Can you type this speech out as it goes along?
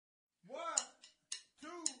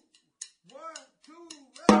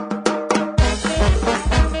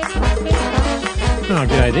Oh,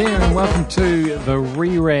 g'day there, and welcome to the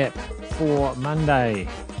rewrap for Monday.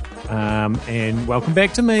 And welcome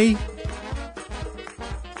back to me.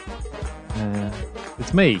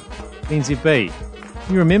 It's me, NZB.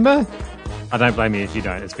 You remember? I don't blame you if you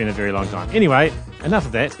don't. It's been a very long time. Anyway, enough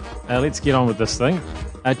of that. Let's get on with this thing.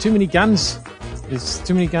 Too many guns. There's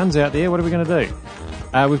too many guns out there. What are we going to do?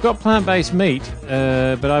 We've got plant-based meat,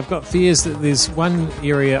 but I've got fears that there's one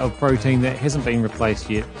area of protein that hasn't been replaced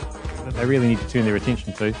yet that they really need to turn their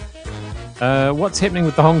attention to. What's happening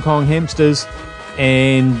with the Hong Kong hamsters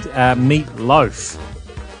and meat loaf?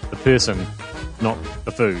 The person, not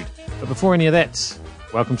the food. But before any of that,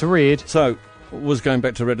 welcome to Red. So, was going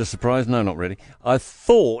back to Red a surprise? No, not really. I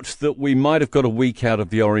thought that we might have got a week out of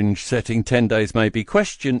the orange setting, 10 days maybe.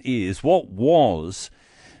 Question is, what was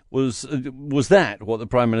that what the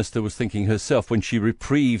Prime Minister was thinking herself when she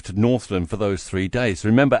reprieved Northland for those 3 days?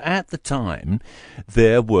 Remember, at the time,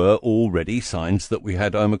 there were already signs that we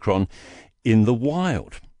had Omicron in the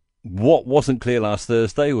wild. What wasn't clear last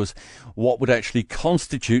Thursday was what would actually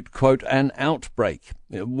constitute, quote, an outbreak.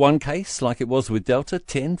 One case, like it was with Delta,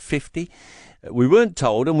 10, 50. We weren't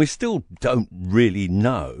told, and we still don't really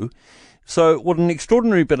know. So what an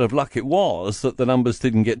extraordinary bit of luck it was that the numbers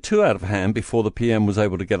didn't get too out of hand before the PM was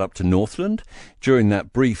able to get up to Northland during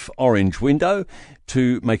that brief orange window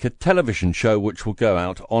to make a television show which will go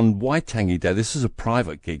out on Waitangi Day. This is a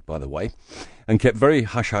private gig, by the way, and kept very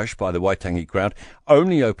hush-hush by the Waitangi crowd,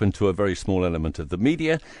 only open to a very small element of the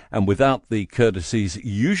media and without the courtesies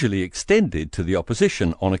usually extended to the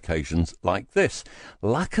opposition on occasions like this.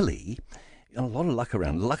 Luckily, a lot of luck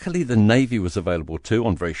around. Luckily, the Navy was available too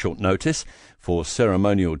on very short notice for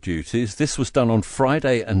ceremonial duties. This was done on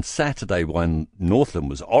Friday and Saturday when Northland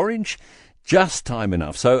was orange, just time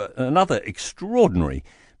enough. So another extraordinary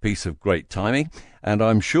piece of great timing, and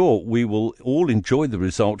I'm sure we will all enjoy the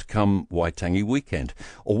result come Waitangi weekend.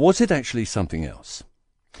 Or was it actually something else?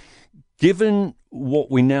 Given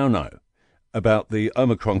what we now know about the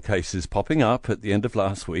Omicron cases popping up at the end of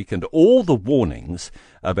last week and all the warnings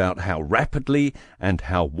about how rapidly and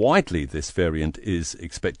how widely this variant is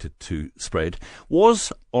expected to spread,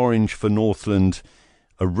 was orange for Northland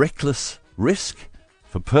a reckless risk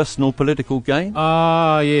for personal political gain?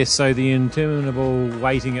 Ah, yes, so the interminable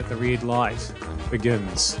waiting at the red light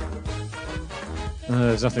begins.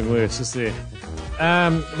 There's nothing worse, is there?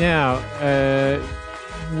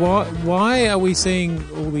 Why are we seeing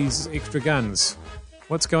all these extra guns?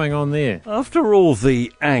 What's going on there? After all the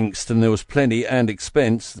angst, and there was plenty, and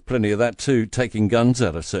expense, plenty of that too, taking guns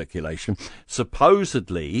out of circulation,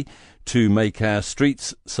 supposedly to make our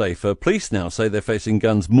streets safer, police now say they're facing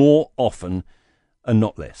guns more often and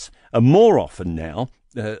not less. And more often now,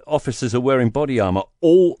 officers are wearing body armour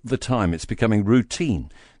all the time. It's becoming routine,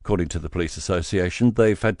 according to the Police Association.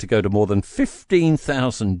 They've had to go to more than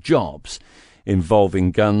 15,000 jobs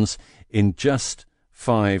involving guns in just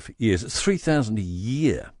 5 years. It's 3,000 a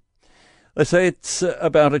year. They say it's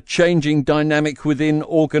about a changing dynamic within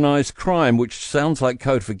organised crime, which sounds like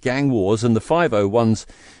code for gang wars, and the 501s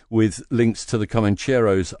with links to the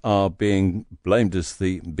Comancheros are being blamed as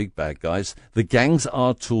the big bad guys. The gangs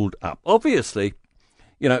are tooled up. Obviously,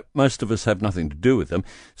 you know, most of us have nothing to do with them,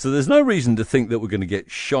 so there's no reason to think that we're going to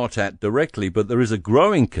get shot at directly, but there is a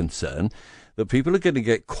growing concern that people are going to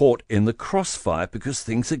get caught in the crossfire because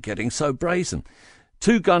things are getting so brazen.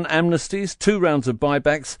 2 gun amnesties, 2 rounds of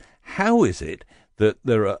buybacks. How is it that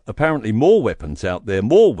there are apparently more weapons out there,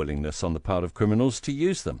 more willingness on the part of criminals to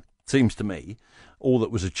use them? Seems to me all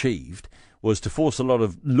that was achieved was to force a lot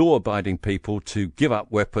of law-abiding people to give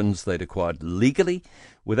up weapons they'd acquired legally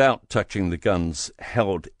without touching the guns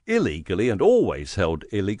held illegally and always held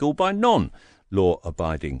illegal by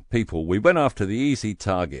non-law-abiding people. We went after the easy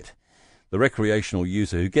target, the recreational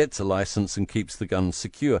user who gets a license and keeps the guns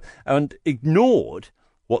secure, and ignored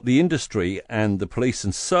what the industry and the police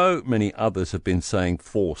and so many others have been saying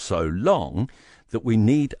for so long, that we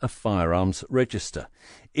need a firearms register.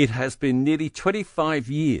 It has been nearly 25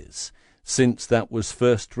 years since that was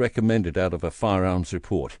first recommended out of a firearms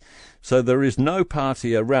report. So there is no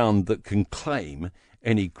party around that can claim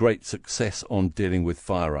any great success on dealing with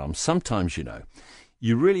firearms. Sometimes, you know,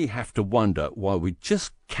 you really have to wonder why we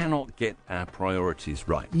just cannot get our priorities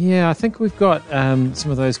right. Yeah, I think we've got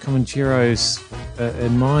some of those Comancheros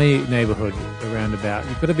in my neighbourhood around about.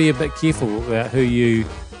 You've got to be a bit careful about who you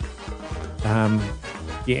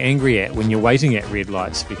get angry at when you're waiting at red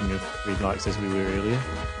lights, speaking of red lights as we were earlier,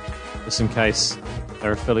 just in case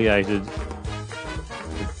they're affiliated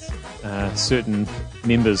with certain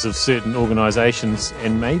members of certain organisations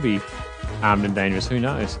and maybe armed and dangerous, who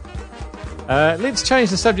knows. Let's change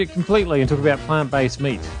the subject completely and talk about plant-based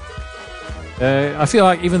meat. I feel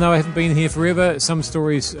like even though I haven't been here forever, some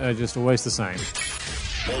stories are just always the same.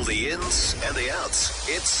 All the ins and the outs.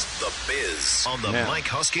 It's The Biz on the Mike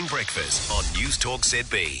Hosking Breakfast on News Talk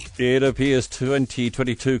ZB. It appears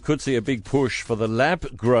 2022 could see a big push for the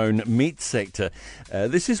lab-grown meat sector.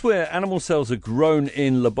 This is where animal cells are grown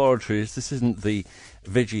in laboratories. This isn't the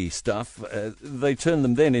veggie stuff. They turn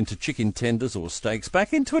them then into chicken tenders or steaks.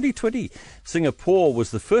 Back in 2020, Singapore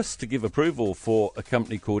was the first to give approval for a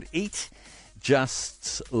company called Eat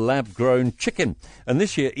Just's lab-grown chicken. And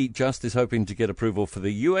this year, Eat Just is hoping to get approval for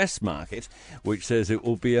the US market, which says it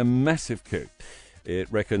will be a massive coup. It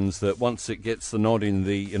reckons that once it gets the nod in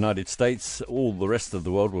the United States, all the rest of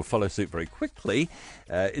the world will follow suit very quickly.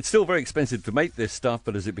 It's still very expensive to make this stuff,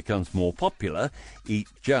 but as it becomes more popular, Eat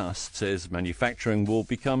Just says manufacturing will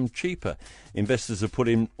become cheaper. Investors have put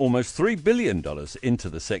in almost $3 billion into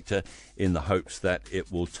the sector in the hopes that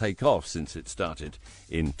it will take off since it started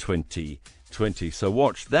in 2020. So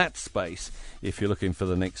watch that space if you're looking for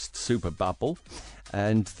the next super bubble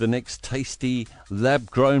and the next tasty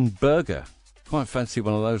lab-grown burger. Quite fancy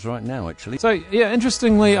one of those right now, actually. So, yeah,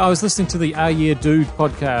 interestingly, I was listening to the Are Yeah Dude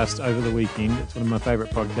podcast over the weekend. It's one of my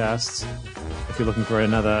favourite podcasts. If you're looking for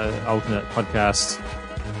another alternate podcast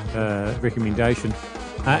recommendation.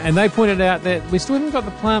 And they pointed out that we still haven't got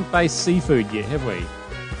the plant-based seafood yet, have we?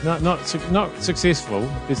 Not successful.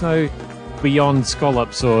 There's no Beyond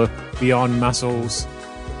scallops or Beyond mussels,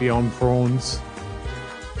 Beyond prawns.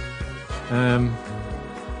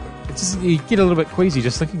 You get a little bit queasy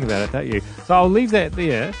just thinking about it, don't you? So I'll leave that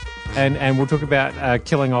there, and we'll talk about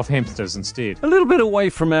killing off hamsters instead. A little bit away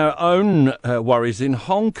from our own worries, in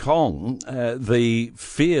Hong Kong, the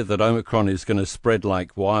fear that Omicron is going to spread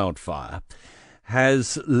like wildfire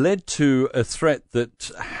has led to a threat that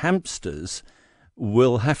hamsters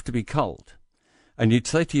will have to be culled. And you'd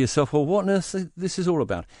say to yourself, well, what on earth is this all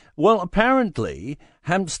about? Well, apparently,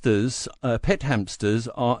 hamsters, pet hamsters,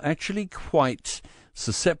 are actually quite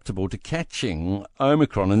susceptible to catching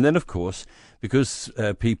Omicron. And then, of course, because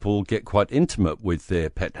people get quite intimate with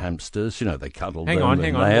their pet hamsters, you know, they cuddle them and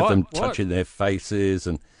they have them touching their faces.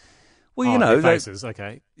 And, well, you know. Their faces,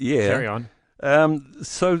 okay. Yeah. Carry on.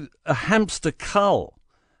 So a hamster cull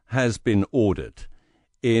has been ordered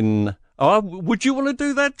in... Oh, would you want to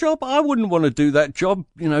do that job? I wouldn't want to do that job,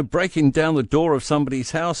 you know, breaking down the door of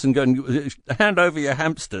somebody's house and going, hand over your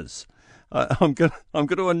hamsters. I'm going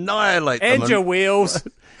to annihilate them. And your wheels.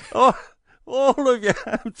 Oh, all of your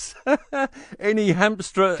hamsters. Any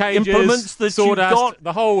hamster Cages, implements that sawdust, you've got.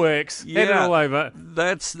 the whole works. Yeah, Head it all over.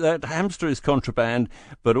 That hamster is contraband,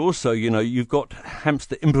 but also, you know, you've got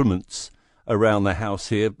hamster implements around the house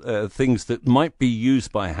here, things that might be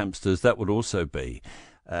used by hamsters. That would also be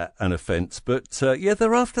an offence. But, yeah,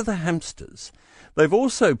 they're after the hamsters. They've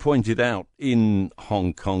also pointed out in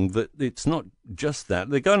Hong Kong that it's not just that.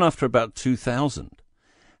 They're going after about 2,000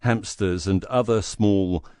 hamsters and other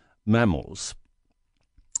small mammals.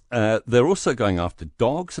 They're also going after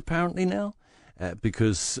dogs, apparently, now,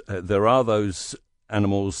 because there are those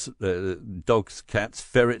animals, dogs, cats,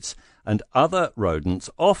 ferrets, and other rodents,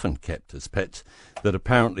 often kept as pets, that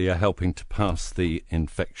apparently are helping to pass the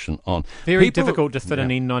infection on. Very difficult to fit an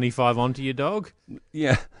N95 onto your dog.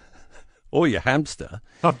 Yeah. Or your hamster.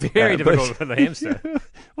 Oh, very difficult for the hamster.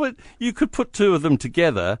 Well, you could put two of them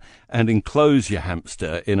together and enclose your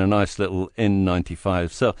hamster in a nice little N95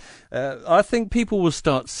 cell. I think people will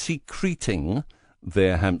start secreting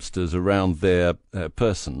their hamsters around their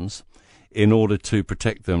persons in order to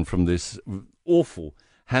protect them from this awful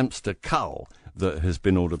hamster cull that has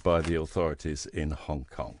been ordered by the authorities in Hong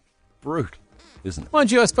Kong. Brutal, isn't it? Mind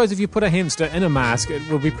you, I suppose if you put a hamster in a mask, it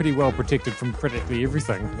will be pretty well protected from practically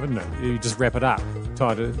everything, wouldn't it? You just wrap it up,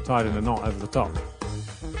 tied in a knot over the top.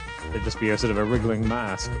 It'd just be a sort of a wriggling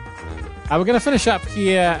mask. We're going to finish up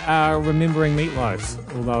here remembering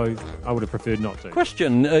Meatloaf, although I would have preferred not to.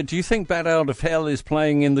 Question, do you think Bat Out of Hell is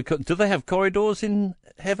playing in the... Do they have corridors in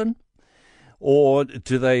heaven? Or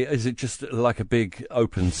is it just like a big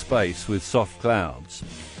open space with soft clouds?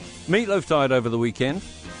 Meatloaf died over the weekend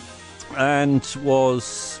and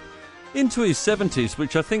was into his 70s,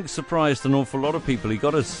 which I think surprised an awful lot of people. He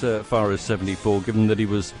got as far as 74, given that he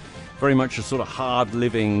was very much a sort of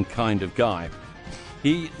hard-living kind of guy.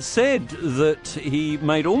 He said that he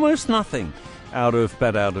made almost nothing out of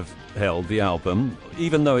Bat Out of Hell, the album,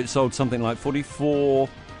 even though it sold something like 44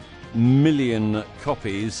 million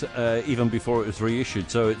copies even before it was reissued.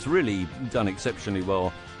 So it's really done exceptionally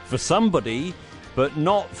well for somebody, but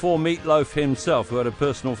not for Meatloaf himself, who had a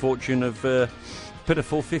personal fortune of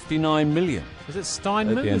pitiful 59 million. Is it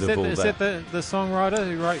Steinman? Is that the songwriter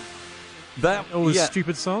who wrote All the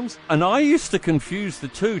stupid songs. And I used to confuse the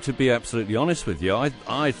two, to be absolutely honest with you.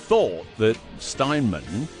 I thought that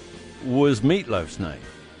Steinman was Meat Loaf's name,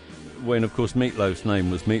 when, of course, Meat Loaf's name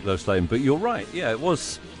was Meat Loaf's name. But you're right, yeah, it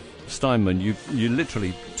was Steinman. You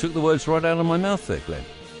literally took the words right out of my mouth there, Glenn.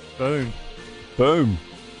 Boom. Boom.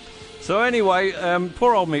 So anyway,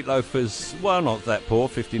 poor old Meat Loaf is, well, not that poor,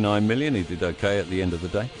 59 million, he did okay at the end of the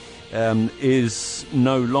day, is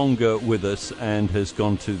no longer with us and has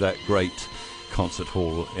gone to that great concert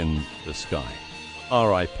hall in the sky.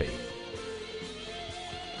 R.I.P.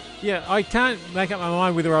 Yeah, I can't make up my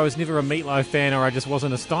mind whether I was never a Meat Loaf fan or I just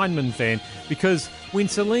wasn't a Steinman fan, because when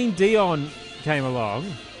Celine Dion came along,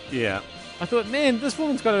 Yeah. I thought, man, this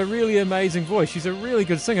woman's got a really amazing voice. She's a really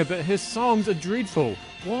good singer, but her songs are dreadful.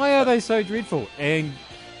 Why are they so dreadful? And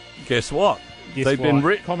guess what? They've been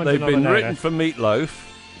written for Meat Loaf,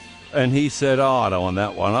 and he said, "Oh, I don't want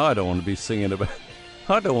that one. I don't want to be singing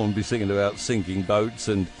about sinking boats."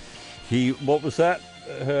 And what was that?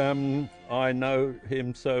 I know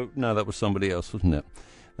him so. No, that was somebody else, wasn't it?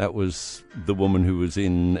 That was the woman who was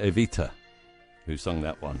in Evita, who sung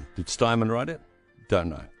that one. Did Steinman write it? Don't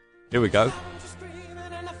know. Here we go.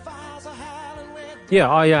 Yeah,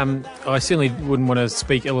 I certainly wouldn't want to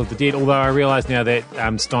speak ill of the dead, although I realise now that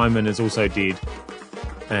Steinman is also dead,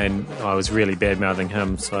 and I was really bad-mouthing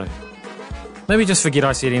him, so maybe just forget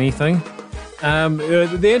I said anything.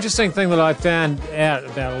 The interesting thing that I found out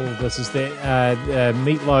about all of this is that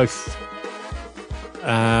Meat Loaf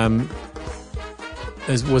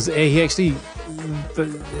he actually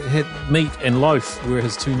had Meat and Loaf were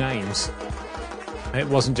his two names. It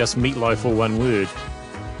wasn't just Meat Loaf or one word.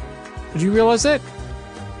 Did you realise that?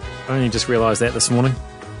 I only just realised that this morning.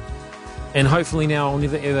 And hopefully now I'll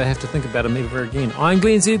never ever have to think about him ever again. I'm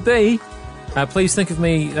Glenn ZB. Please think of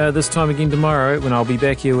me this time again tomorrow when I'll be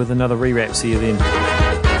back here with another rewrap. See you then.